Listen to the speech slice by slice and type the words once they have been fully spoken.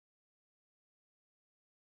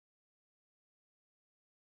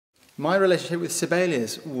My relationship with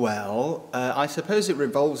Sibelius, well, I suppose it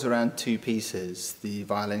revolves around two pieces, the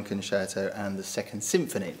violin concerto and the Second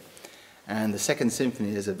Symphony. And the Second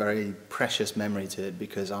Symphony is a very precious memory to it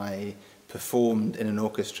because I performed in an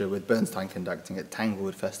orchestra with Bernstein conducting at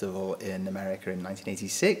Tanglewood Festival in America in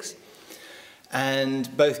 1986.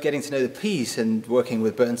 And both getting to know the piece and working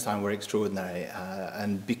with Bernstein were extraordinary.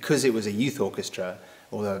 And because it was a youth orchestra,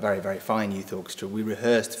 although a very, very fine youth orchestra, we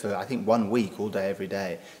rehearsed for, I think, 1 week, all day, every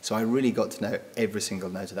day. So I really got to know every single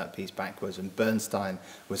note of that piece backwards, and Bernstein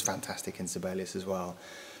was fantastic in Sibelius as well.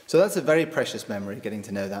 So that's a very precious memory, getting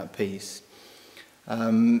to know that piece.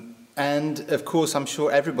 And, of course, I'm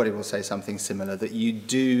sure everybody will say something similar, that you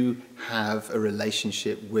do have a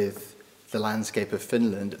relationship with the landscape of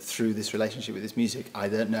Finland through this relationship with this music. I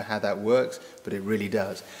don't know how that works, but it really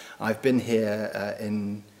does. I've been here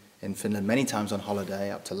in Finland many times on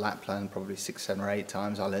holiday, up to Lapland, probably 6, 7 or 8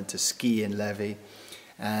 times. I learned to ski in Levi.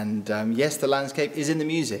 And yes, the landscape is in the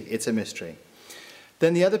music. It's a mystery.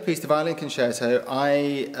 Then the other piece, the violin concerto,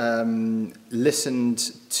 I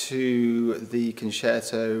listened to the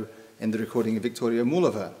concerto in the recording of Victoria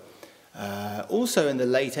Mullova, also in the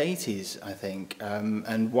late 80s, I think.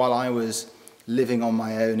 And while I was living on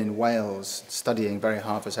my own in Wales, studying very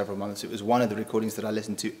hard for several months, it was one of the recordings that I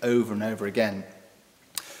listened to over and over again.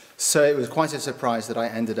 So it was quite a surprise that I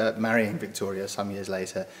ended up marrying Victoria some years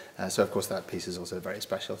later. So of course that piece is also very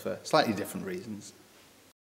special for slightly different reasons.